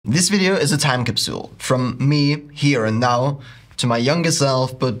This video is a time capsule from me here and now to my younger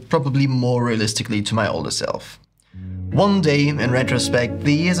self, but probably more realistically to my older self. One day, in retrospect,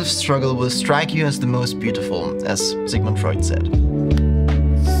 the years of struggle will strike you as the most beautiful, as Sigmund Freud said.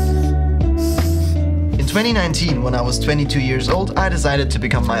 In 2019, when I was 22 years old, I decided to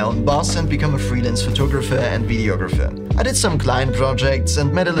become my own boss and become a freelance photographer and videographer. I did some client projects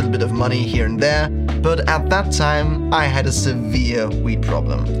and made a little bit of money here and there, but at that time I had a severe weed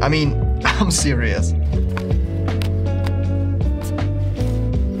problem. I mean, I'm serious.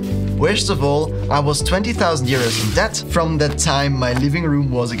 Worst of all, I was 20,000 euros in debt. From that time, my living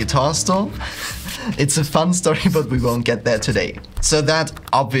room was a guitar store. It's a fun story, but we won't get there today. So that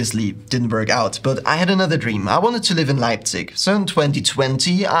obviously didn't work out, but I had another dream. I wanted to live in Leipzig, so in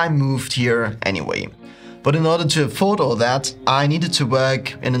 2020 I moved here anyway. But in order to afford all that, I needed to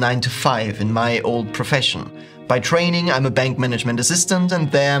work in a 9-to-5 in my old profession. By training, I'm a bank management assistant,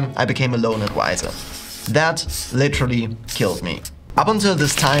 and there I became a loan advisor. That literally killed me. Up until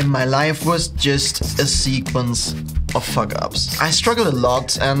this time, my life was just a sequence of fuck-ups. I struggled a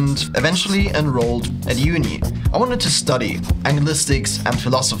lot and eventually enrolled at uni. I wanted to study linguistics and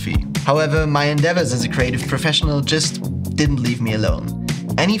philosophy. However, my endeavors as a creative professional just didn't leave me alone.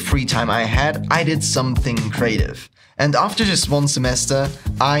 Any free time I had, I did something creative. And after just one semester,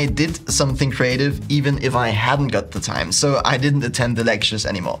 I did something creative even if I hadn't got the time, so I didn't attend the lectures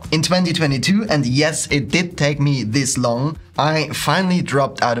anymore. In 2022, and yes, it did take me this long, I finally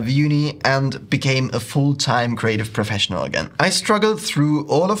dropped out of uni and became a full-time creative professional again. I struggled through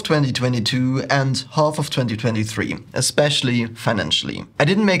all of 2022 and half of 2023, especially financially. I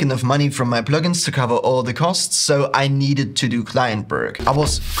didn't make enough money from my plugins to cover all the costs, so I needed to do client work. I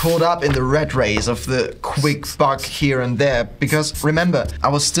was caught up in the rat race of the quick buck here and there, because remember, I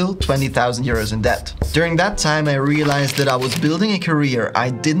was still 20,000 euros in debt. During that time, I realized that I was building a career I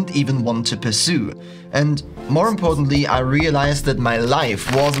didn't even want to pursue. And more importantly, I realized that my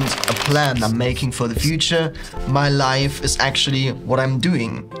life wasn't a plan I'm making for the future. My life is actually what I'm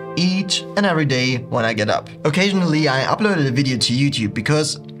doing each and every day when I get up. Occasionally, I uploaded a video to YouTube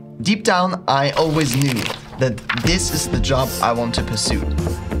because deep down, I always knew that this is the job I want to pursue.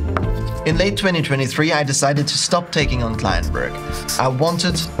 In late 2023, I decided to stop taking on client work. I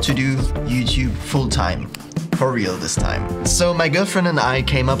wanted to do YouTube full-time. For real this time. So my girlfriend and I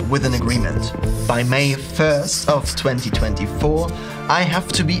came up with an agreement. By May 1st of 2024, I have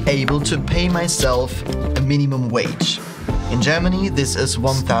to be able to pay myself a minimum wage. In Germany, this is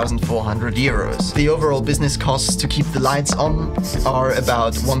 1,400 euros. The overall business costs to keep the lights on are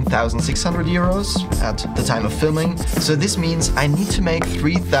about 1,600 euros at the time of filming. So this means I need to make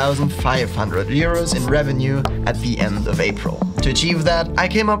 3,500 euros in revenue at the end of April. To achieve that, I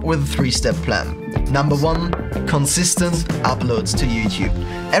came up with a 3-step plan. Number 1, consistent uploads to YouTube.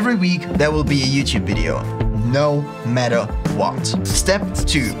 Every week there will be a YouTube video, no matter what. Step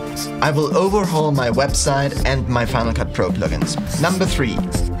 2, I will overhaul my website and my Final Cut Pro plugins. Number 3,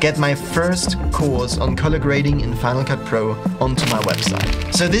 get my first course on color grading in Final Cut Pro onto my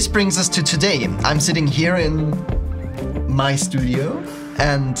website. So this brings us to today. I'm sitting here in my studio,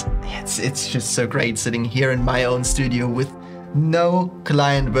 and it's just so great sitting here in my own studio with no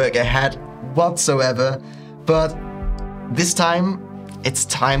client work ahead whatsoever, but this time it's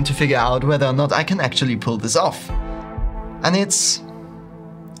time to figure out whether or not I can actually pull this off. And it's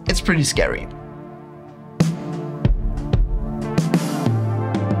pretty scary.